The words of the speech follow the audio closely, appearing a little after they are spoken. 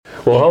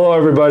Well, hello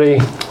everybody.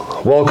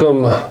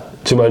 Welcome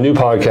to my new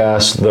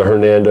podcast, the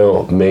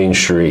Hernando Main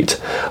St.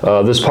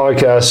 This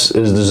podcast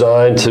is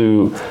designed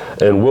to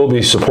and will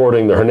be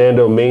supporting the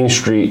Hernando Main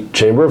St.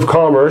 Chamber of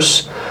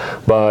Commerce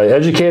by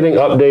educating,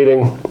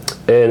 updating,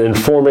 and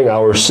informing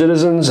our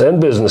citizens and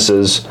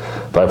businesses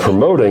by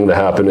promoting the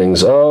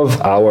happenings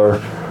of our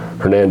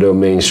Hernando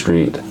Main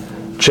St.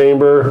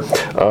 Chamber.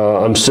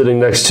 I'm sitting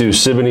next to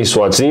Sibini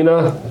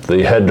Swatzina,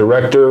 the head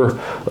director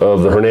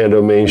of the Hernando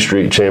Main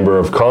St. Chamber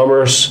of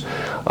Commerce.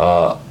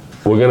 We're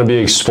going to be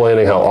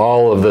explaining how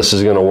all of this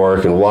is going to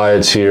work and why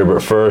it's here.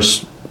 But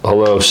first,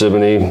 hello,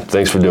 Sibini.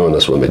 Thanks for doing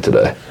this with me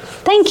today.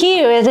 Thank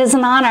you. It is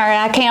an honor.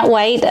 I can't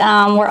wait.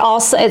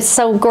 It's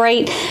so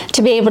great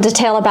to be able to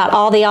tell about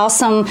all the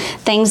awesome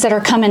things that are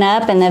coming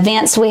up and the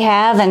events we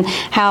have, and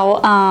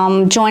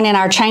how joining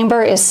our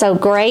chamber is so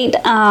great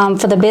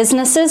for the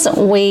businesses.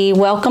 We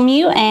welcome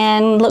you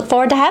and look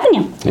forward to having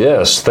you.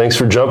 Yes, thanks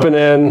for jumping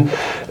in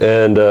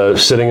and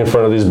sitting in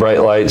front of these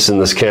bright lights and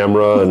this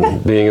camera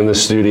and being in the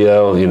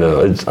studio. You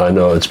know, I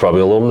know it's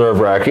probably a little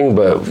nerve-wracking,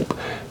 but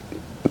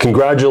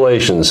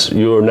congratulations.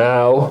 You are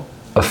now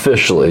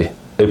officially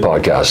a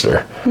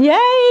podcaster. Yay!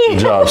 Good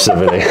job,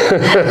 Sibini.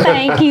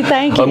 Thank you.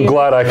 I'm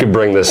glad I could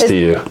bring this to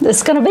you.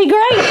 It's going to be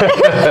great.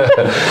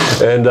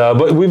 And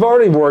but we've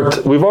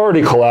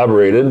already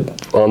collaborated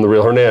on the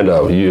Real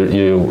Hernando.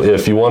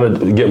 If you want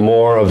to get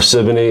more of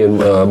Sibini and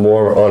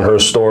more on her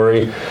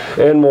story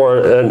and more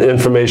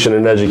information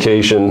and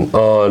education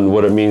on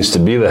what it means to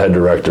be the head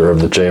director of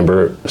the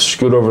chamber,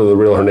 scoot over to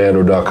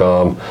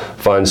therealhernando.com,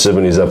 find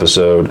Sibini's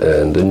episode,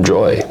 and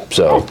enjoy.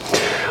 So,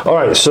 all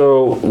right.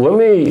 So let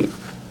me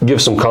give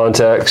some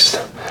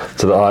context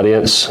to the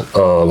audience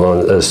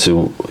as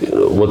to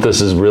what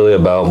this is really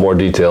about, more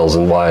details,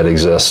 and why it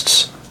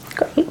exists.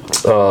 Great.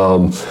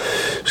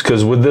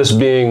 Because with this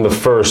being the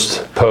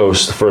first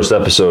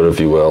episode,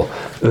 if you will,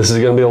 this is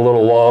going to be a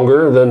little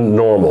longer than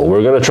normal.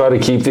 We're going to try to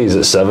keep these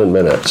at 7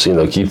 minutes,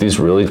 keep these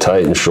really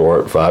tight and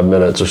short, 5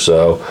 minutes or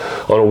so,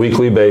 on a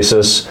weekly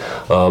basis.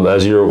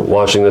 As you're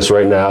watching this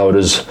right now, it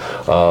is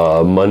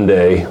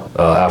Monday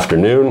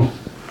afternoon.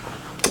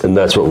 And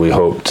that's what we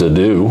hope to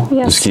do,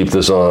 yes. Is keep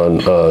this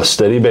on a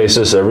steady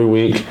basis every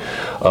week.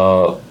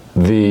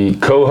 The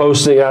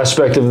co-hosting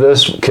aspect of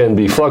this can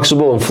be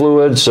flexible and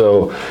fluid,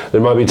 so there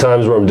might be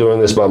times where I'm doing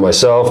this by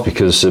myself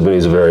because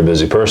Sibini's a very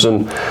busy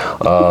person.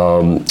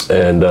 The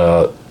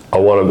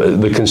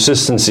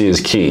consistency is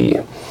key.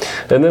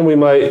 And then we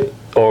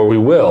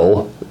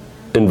will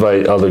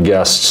invite other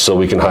guests so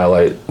we can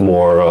highlight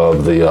more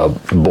of the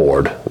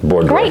board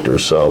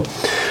directors. So,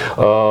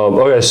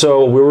 okay,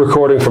 so we're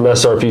recording from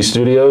SRP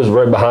Studios.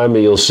 Right behind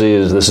me, you'll see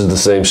this is the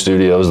same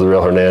studio as the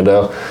Real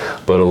Hernando,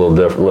 but a little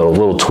different,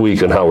 little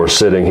tweak on how we're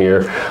sitting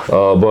here.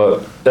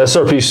 But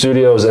SRP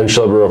Studios and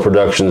Shelbyville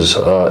Productions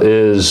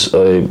is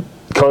a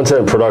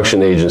content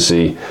production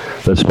agency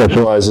that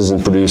specializes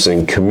in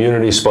producing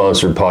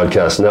community-sponsored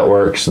podcast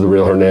networks, the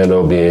Real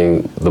Hernando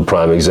being the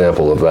prime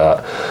example of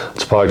that.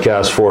 It's a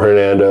podcast for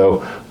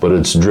Hernando, but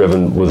it's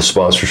driven with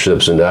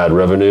sponsorships and ad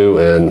revenue,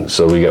 and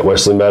so we get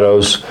Wesley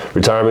Meadows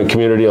Retirement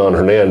Community on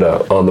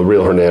the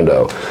Real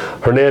Hernando.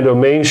 Hernando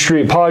Main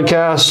St.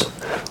 podcast,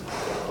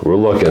 we're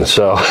looking,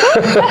 so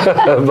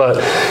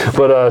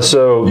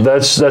so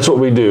that's what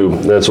we do.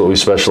 That's what we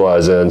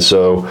specialize in.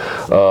 So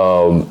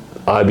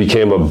I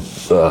became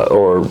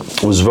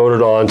was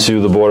voted on to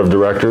the board of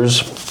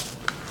directors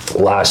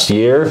last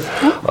year.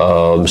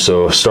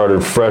 So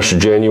started fresh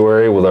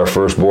January with our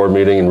first board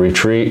meeting and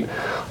retreat.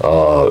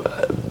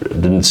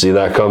 Didn't see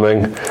that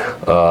coming.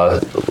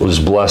 Was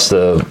blessed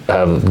to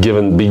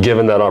be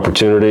given that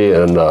opportunity,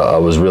 and I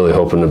was really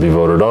hoping to be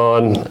voted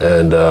on,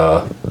 and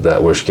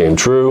that wish came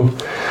true.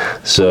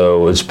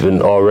 So it's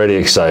been already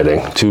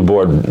exciting. 2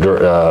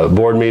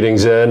 board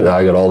meetings in, and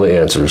I got all the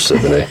answers,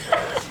 Sibini.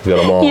 Got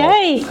them all.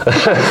 Yay! You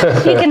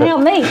can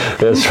help me.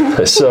 That's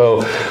right.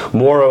 So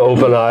more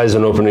open eyes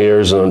and open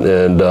ears,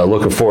 and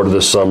looking forward to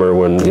this summer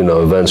when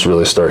events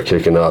really start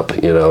kicking up.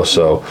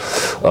 So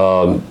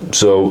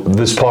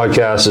this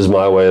podcast is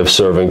my way of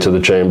serving to the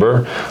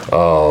chamber.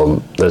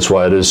 That's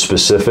why it is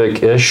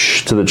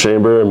specific-ish to the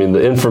chamber. I mean,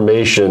 the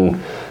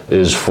information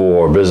is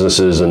for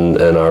businesses and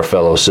our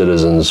fellow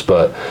citizens,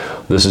 but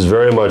this is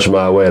very much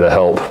my way to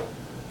help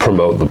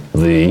promote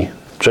the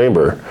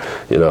chamber.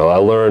 I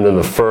learned in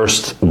the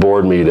first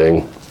board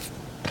meeting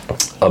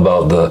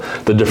about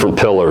the different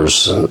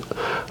pillars.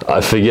 I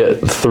forget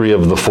 3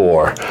 of the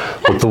 4,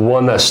 but the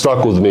one that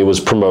stuck with me was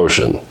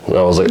promotion. And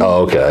I was like,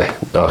 oh, okay,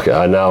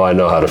 now I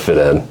know how to fit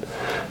in.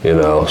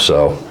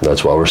 So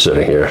that's why we're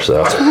sitting here.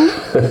 So,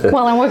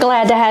 well, and we're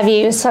glad to have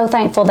you. So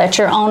thankful that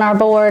you're on our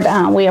board.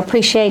 We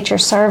appreciate your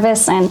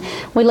service, and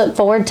we look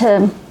forward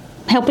to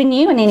helping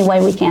you in any way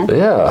we can.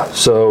 Yeah.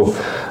 So,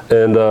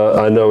 and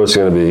I know it's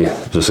going to be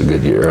just a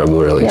good year. I'm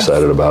really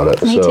excited about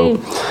it. Me too.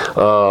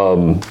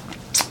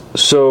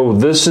 So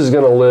this is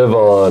going to live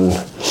on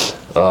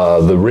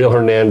the Real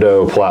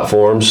Hernando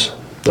platforms,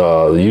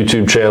 the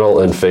YouTube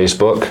channel and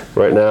Facebook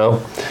right now.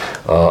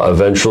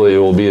 Eventually it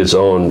will be its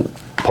own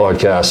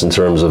podcasts in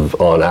terms of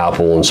on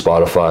Apple and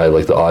Spotify,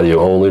 like the audio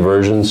only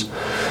versions.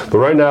 But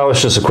right now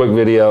it's just a quick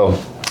video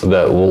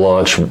that will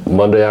launch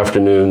Monday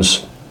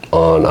afternoons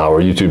on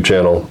our YouTube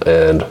channel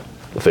and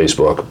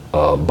Facebook.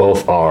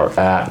 Both are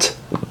at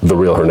The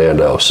Real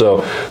Hernando.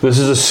 So this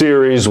is a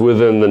series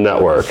within the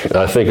network.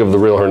 I think of The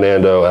Real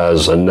Hernando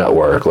as a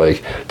network,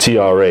 like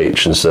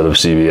TRH instead of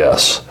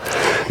CBS.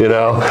 You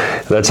know,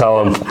 that's how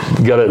I'm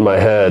got it in my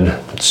head.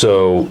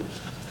 So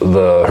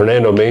the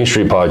Hernando Main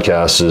St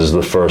podcast is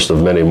the first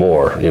of many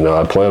more. You know,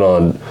 I plan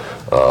on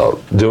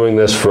doing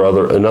this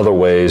in other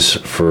ways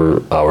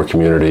for our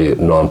community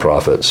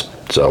nonprofits.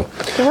 So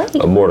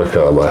more to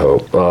come, I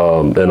hope.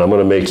 And I'm going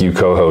to make you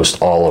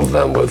co-host all of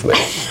them with me.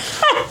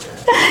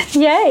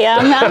 Yay,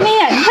 I'm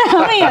in.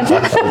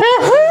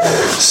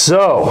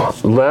 So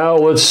now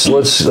let's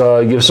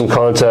give some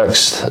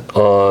context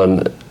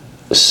on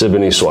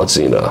Siboney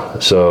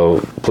Swatsina.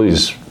 So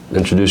please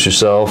introduce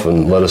yourself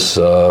and give us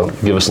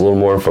a little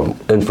more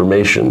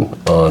information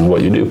on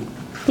what you do.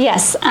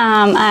 Yes,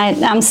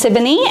 I'm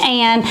Siboney,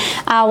 and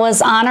I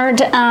was honored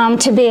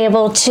to be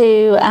able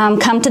to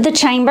come to the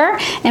Chamber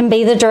and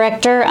be the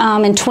director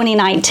in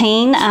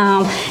 2019.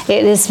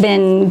 It has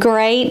been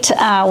great.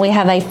 We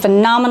have a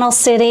phenomenal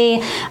city,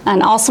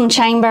 an awesome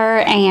chamber,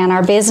 and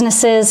our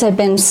businesses have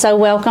been so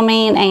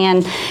welcoming,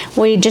 and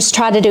we just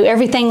try to do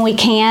everything we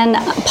can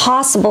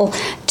possible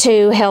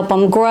to help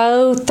them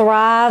grow,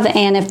 thrive,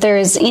 and if there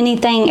is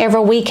anything ever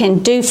we can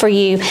do for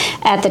you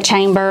at the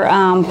Chamber,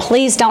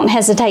 please don't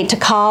hesitate to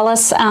call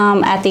us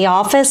at the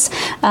office.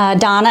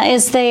 Donna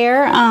is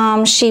there.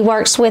 She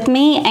works with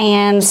me,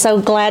 and so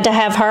glad to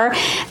have her.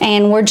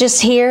 And we're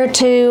just here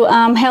to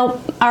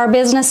help our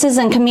businesses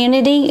and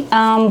community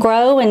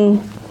grow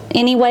in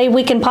any way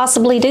we can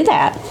possibly do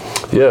that.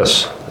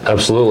 Yes,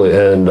 absolutely.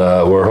 And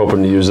we're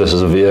hoping to use this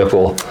as a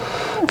vehicle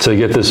to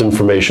get this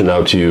information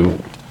out to you,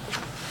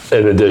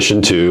 in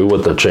addition to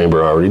what the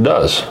Chamber already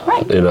does.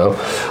 Right. You know,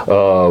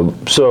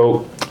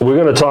 so we're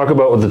going to talk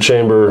about what the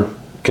Chamber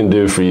can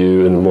do for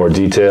you in more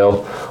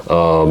detail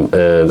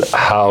and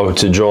how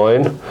to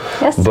join.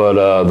 Yes.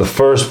 But the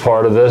first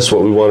part of this,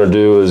 what we want to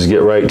do is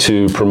get right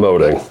to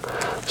promoting.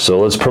 So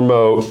let's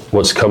promote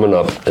what's coming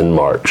up in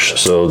March.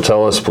 So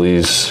tell us,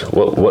 please,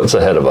 what's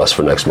ahead of us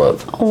for next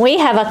month? We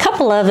have a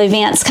couple of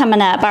events coming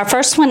up. Our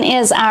first one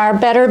is our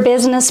Better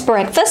Business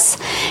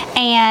Breakfast,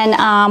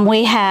 and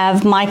we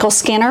have Michael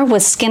Skinner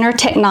with Skinner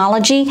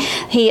Technology.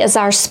 He is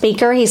our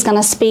speaker. He's going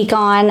to speak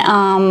on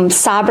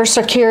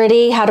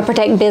cybersecurity, how to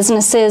protect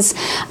businesses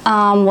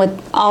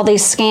with all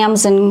these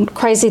scams and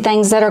crazy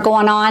things that are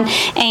going on,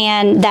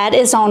 and that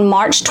is on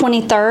March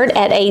 23rd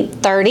at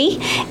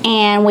 8:30,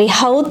 and we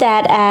hold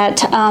that at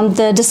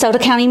the DeSoto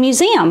County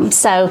Museum.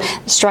 So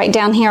it's right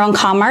down here on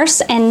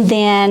Commerce. And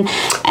then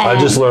I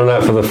just learned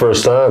that for the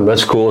first time.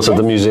 That's cool. It's at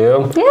the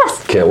museum.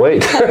 Yes. Can't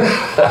wait.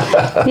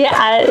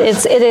 Yeah,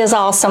 it is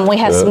awesome. We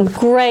have some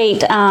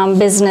great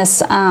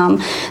business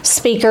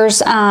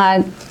speakers,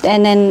 and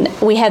then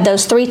we have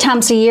those 3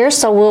 times a year.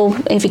 So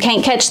if you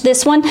can't catch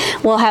this one,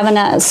 we'll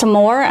have some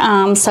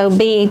more. So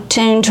be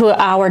tuned to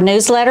our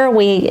newsletter.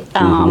 We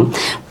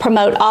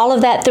promote all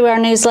of that through our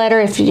newsletter.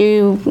 If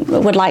you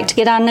would like to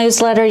get our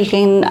newsletter, you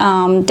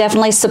can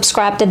definitely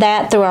subscribe to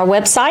that through our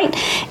website.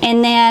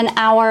 And then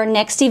our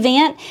next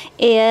event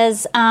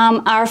is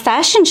our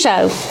fashion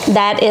show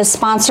that is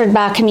sponsored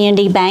by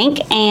Community Bank,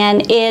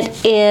 and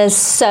it is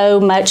so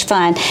much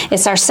fun.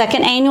 It's our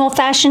 2nd annual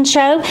fashion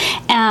show.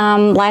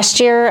 Last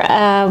year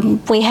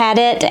we had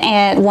it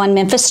at 1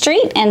 Memphis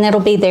Street, and it'll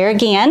be there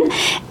again.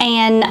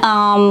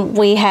 And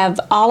we have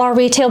all our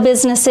retail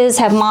businesses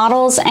have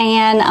models,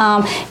 and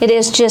it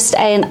is just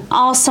an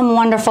awesome,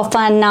 wonderful,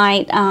 fun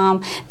night.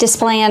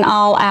 Displaying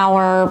all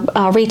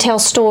our retail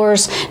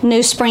stores'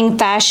 new spring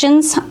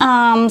fashions,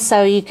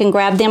 so you can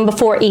grab them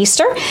before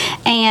Easter.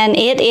 And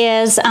it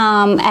is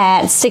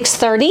at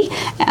 6:30,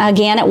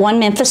 again at 1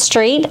 Memphis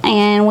Street,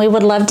 and we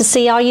would love to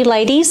see all you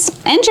ladies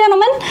and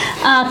gentlemen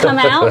come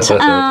out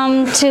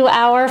to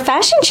our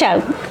fashion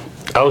show.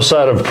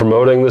 Outside of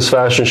promoting this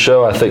fashion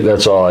show, I think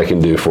that's all I can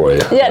do for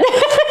you. Yeah.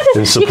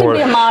 In support.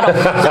 You can be a model.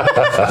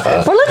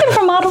 We're looking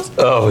for models.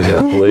 Oh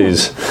yeah,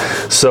 please.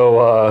 So,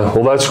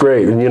 well, that's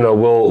great. And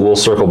we'll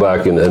circle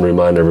back and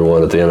remind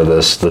everyone at the end of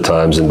this the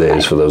times and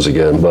days for those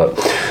again. But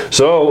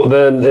so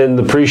then in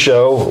the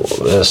pre-show,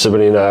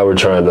 Siboney and I were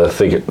trying to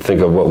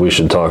think of what we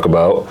should talk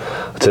about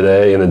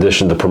today in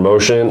addition to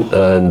promotion,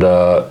 and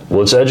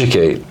let's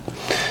educate.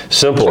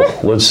 Simple.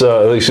 Sure. Let's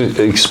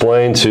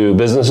explain to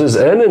businesses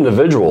and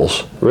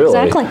individuals,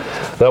 really,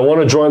 that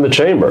want to join the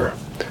Chamber,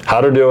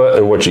 how to do it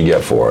and what you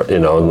get for it,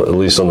 at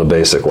least on the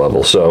basic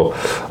level. So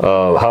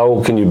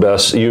how can you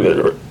best,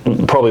 you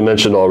probably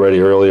mentioned already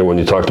earlier when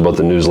you talked about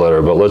the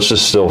newsletter, but let's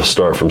just still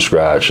start from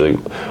scratch. Like,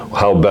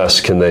 how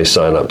best can they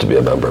sign up to be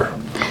a member?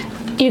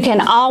 You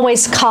can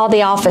always call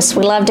the office.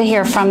 We love to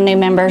hear from new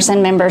members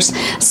and members.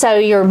 So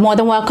you're more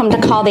than welcome to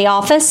call the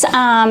office.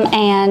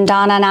 And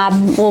Donna and I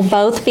will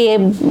both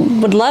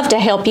would love to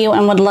help you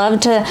and would love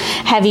to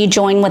have you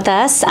join with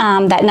us.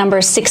 That number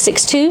is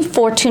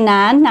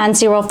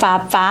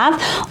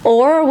 662-429-9055.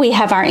 Or we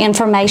have our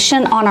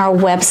information on our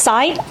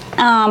website.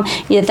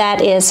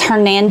 That is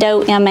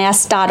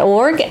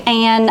hernandoms.org.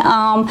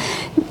 And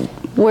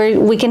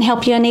we can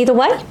help you in either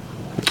way.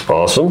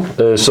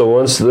 Awesome. So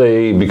once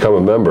they become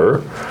a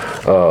member,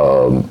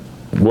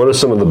 what are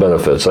some of the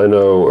benefits? I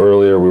know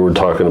earlier we were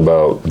talking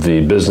about the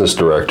business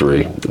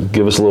directory.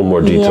 Give us a little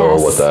more detail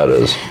on what that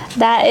is.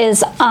 That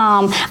is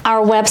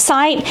our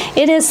website.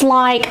 It is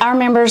like our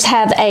members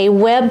have a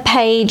web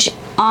page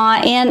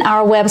in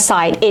our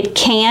website. It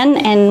can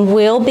and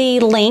will be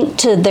linked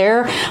to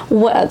their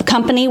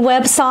company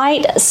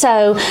website.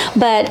 So,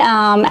 but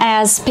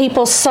as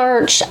people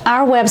search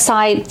our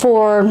website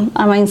for,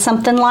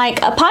 something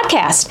like a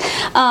podcast,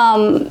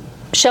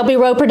 Shelby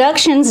Rowe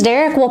Productions,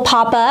 Derek will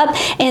pop up,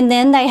 and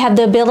then they have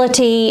the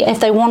ability, if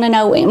they want to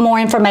know more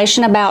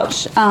information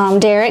about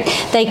Derek,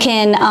 they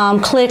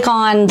can click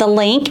on the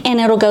link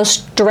and it'll go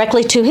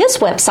directly to his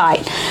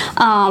website.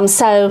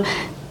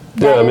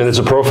 Yeah, it's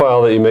a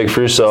profile that you make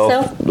for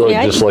yourself,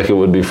 just like it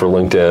would be for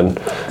LinkedIn.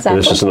 Exactly. And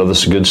it's just another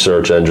good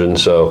search engine.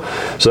 So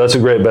that's a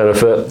great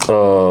benefit.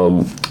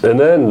 And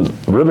then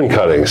ribbon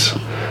cuttings.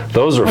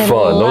 Those are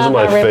fun. Those are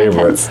my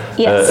favorite.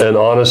 Yes. And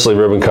honestly,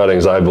 ribbon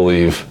cuttings, I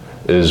believe,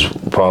 is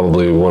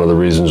probably one of the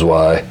reasons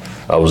why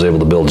I was able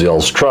to build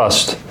y'all's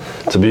trust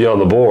to be on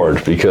the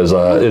board, because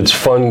it's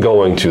fun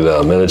going to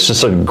them, and it's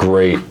just a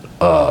great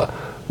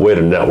way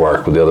to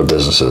network with the other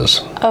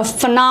businesses. A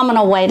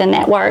phenomenal way to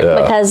network,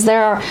 because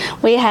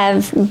we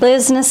have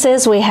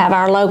businesses, we have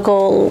our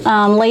local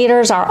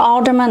leaders, our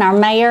alderman, our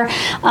mayor,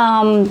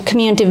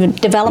 community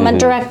development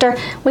director.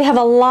 We have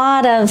a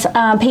lot of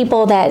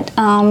people that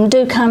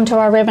do come to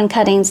our ribbon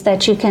cuttings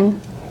that you can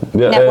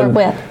network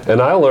with.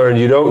 And I learned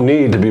you don't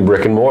need to be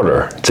brick and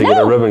mortar to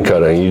get a ribbon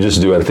cutting. You just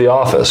do it at the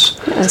office.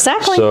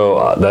 Exactly.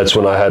 So that's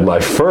when I had my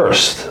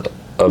first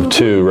of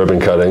 2 ribbon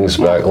cuttings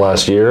back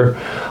last year.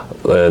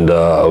 And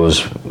I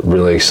was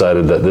really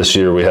excited that this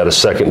year we had a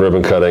second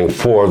ribbon cutting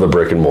for the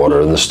brick and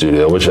mortar in the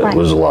studio, which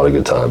was a lot of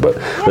good time. But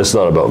it's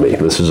not about me.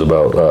 This is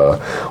about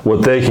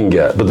what they can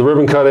get. But the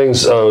ribbon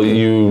cuttings,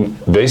 you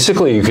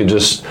could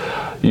just...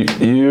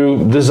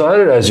 You design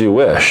it as you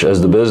wish,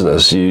 as the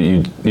business.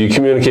 You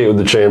communicate with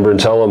the chamber and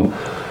tell them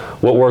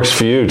what works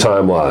for you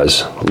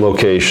time-wise,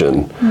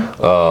 location,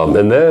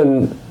 and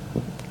then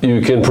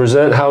you can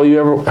present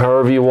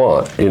however you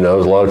want. A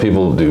lot of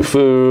people do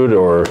food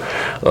or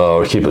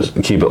keep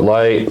it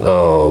light,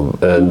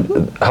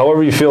 and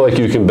however you feel like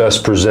you can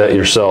best present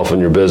yourself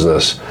and your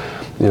business.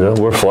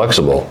 We're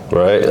flexible,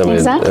 right?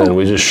 Exactly. And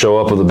we just show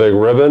up with a big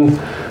ribbon,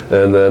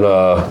 and then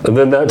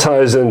that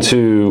ties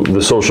into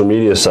the social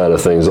media side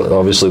of things.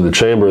 Obviously, the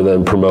chamber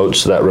then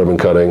promotes that ribbon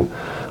cutting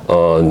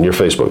on your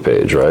Facebook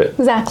page, right?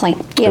 Exactly.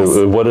 Yes.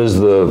 What is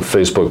the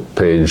Facebook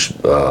page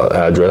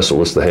address, or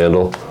what's the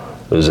handle?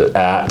 Is it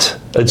at?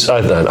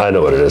 I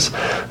know what it is.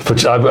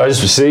 But I'm going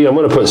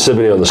to put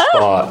Siboney on the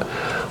spot.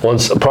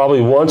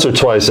 Probably once or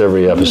twice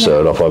every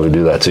episode. I'll probably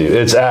do that to you.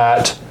 It's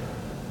at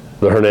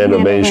the Hernando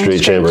Main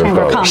St Chamber of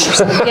Commerce.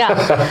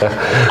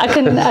 Yeah, I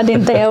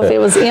didn't know if it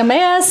was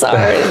MS or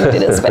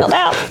did it spelled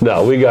out.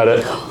 No, we got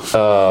it.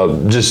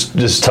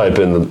 Just type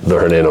in the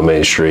Hernando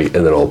Main Street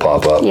and then it'll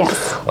pop up. Yes.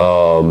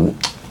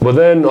 But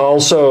then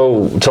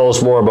also tell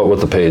us more about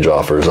what the page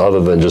offers, other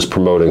than just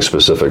promoting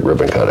specific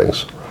ribbon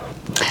cuttings.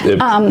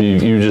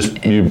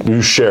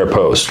 You share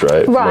posts,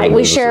 right? Right,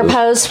 we share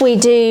posts. We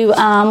do,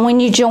 when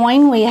you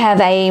join, we have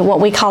what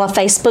we call a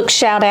Facebook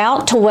shout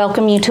out to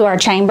welcome you to our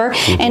chamber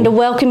and to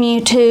welcome you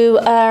to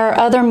our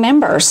other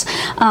members.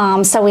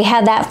 So we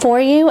have that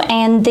for you.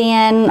 And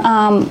then,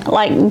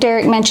 like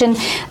Derek mentioned,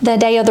 the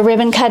day of the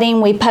ribbon cutting,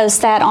 we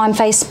post that on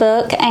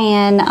Facebook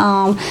and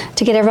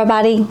to get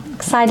everybody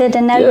excited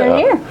and know you're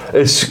here.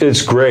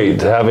 It's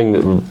great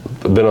having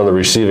been on the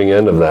receiving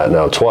end of that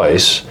now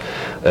twice.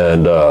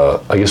 And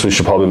I guess we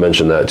should probably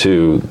mention that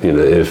too.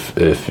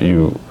 If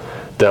you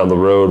down the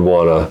road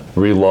want to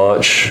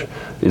relaunch,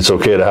 it's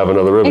okay to have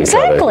another ribbon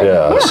cutting.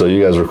 Yeah. So you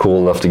guys were cool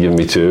enough to give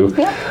me 2.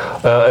 Yeah.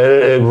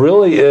 And it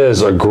really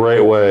is a great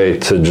way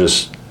to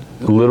just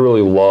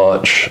literally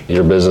launch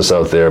your business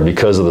out there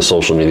because of the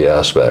social media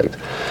aspect.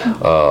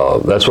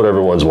 That's what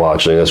everyone's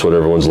watching. That's what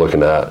everyone's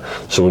looking at.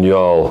 So when you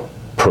all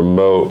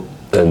promote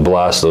and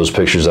blast those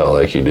pictures out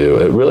like you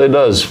do, it really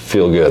does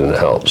feel good and it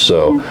helps.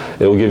 So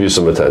it will give you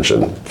some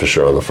attention for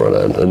sure on the front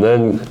end. And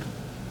then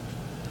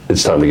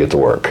it's time to get to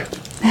work.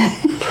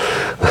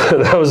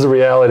 That was the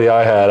reality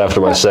I had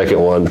after my second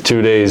one.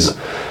 2 days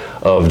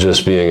of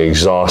just being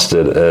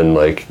exhausted and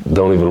I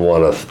didn't even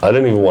want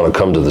to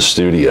come to the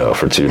studio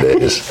for 2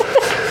 days.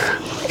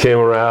 Came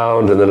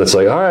around and then it's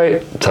like, all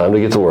right, time to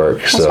get to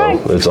work.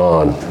 It's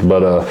on.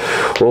 But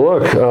well,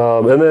 look,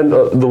 and then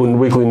the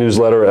weekly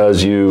newsletter,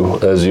 as you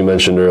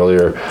mentioned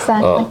earlier,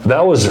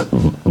 that was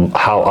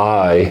how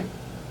I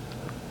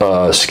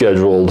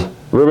scheduled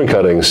ribbon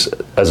cuttings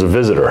as a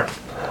visitor.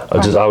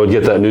 I would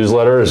get that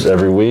newsletter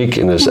every week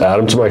and just add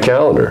them to my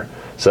calendar.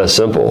 It's that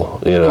simple,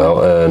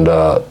 and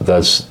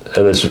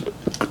it's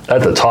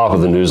at the top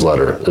of the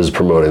newsletter is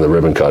promoting the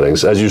ribbon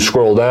cuttings. As you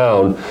scroll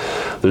down,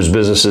 there's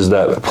businesses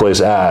that place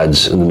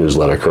ads in the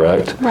newsletter,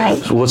 correct? Right.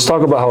 So let's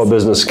talk about how a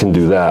business can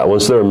do that.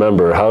 Once they're a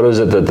member, how is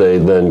it that they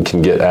then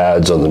can get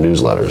ads on the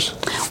newsletters?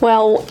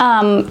 Well,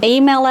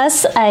 email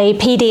us a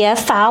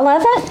PDF file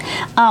of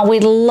it. We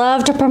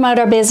love to promote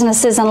our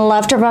businesses and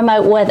love to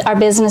promote what our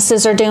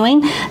businesses are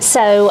doing.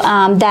 So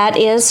that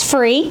is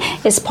free.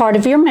 It's part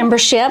of your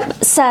membership.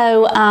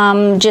 So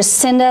just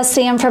send us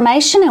the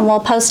information and we'll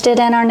post it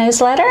in our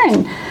newsletter,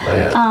 and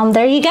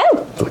there you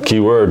go. The key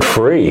word,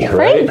 free,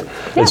 right?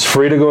 Yeah. It's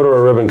free to go to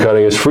a ribbon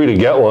cutting. It's free to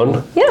get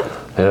one.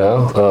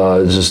 Yeah.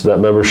 It's just that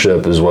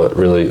membership is what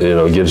really,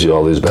 gives you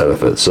all these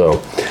benefits.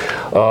 So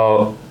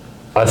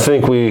I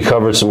think we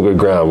covered some good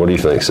ground. What do you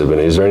think,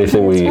 Siboney? Is there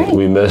anything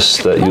we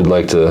missed that you'd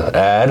like to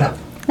add?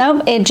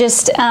 Nope, it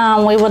just,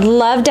 we would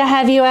love to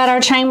have you at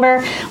our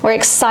chamber. We're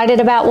excited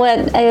about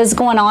what is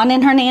going on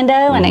in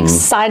Hernando and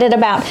excited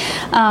about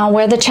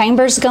where the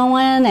chamber's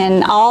going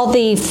and all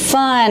the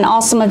fun,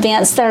 awesome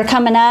events that are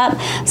coming up.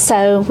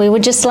 So we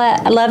would just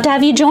love to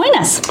have you join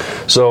us.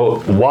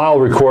 So while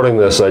recording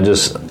this, I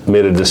just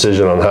made a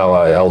decision on how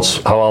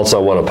else I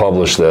want to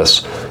publish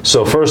this.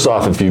 So first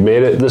off, if you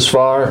made it this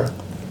far,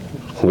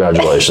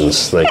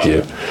 congratulations. Thank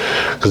you.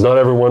 Because not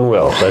everyone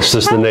will. That's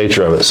just the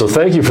nature of it. So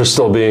thank you for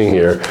still being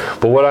here.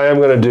 But what I am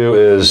going to do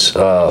is,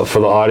 for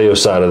the audio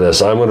side of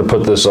this, I'm going to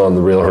put this on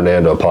the Real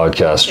Hernando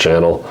podcast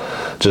channel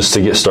just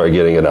to start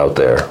getting it out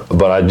there.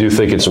 But I do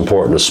think it's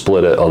important to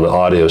split it on the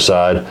audio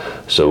side,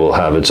 so we'll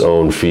have its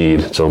own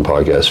feed, its own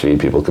podcast feed.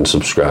 People can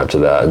subscribe to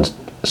that, and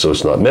so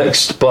it's not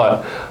mixed.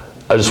 But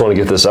I just want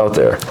to get this out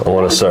there. I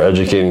want to start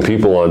educating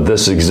people on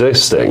this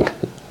existing.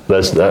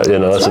 That's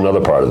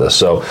another part of this.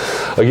 So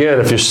again,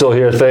 if you're still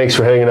here, thanks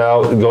for hanging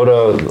out. Go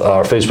to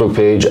our Facebook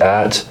page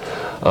at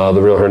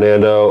The Real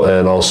Hernando,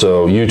 and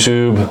also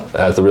YouTube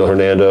at The Real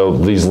Hernando.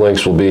 These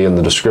links will be in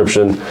the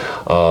description.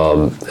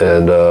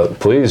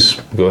 Please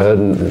go ahead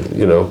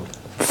and,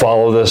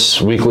 follow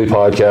this weekly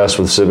podcast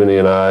with Siboney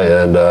and I,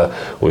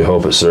 and we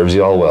hope it serves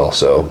you all well.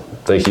 So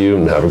thank you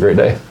and have a great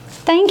day.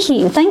 Thank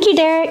you. Thank you,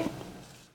 Derek.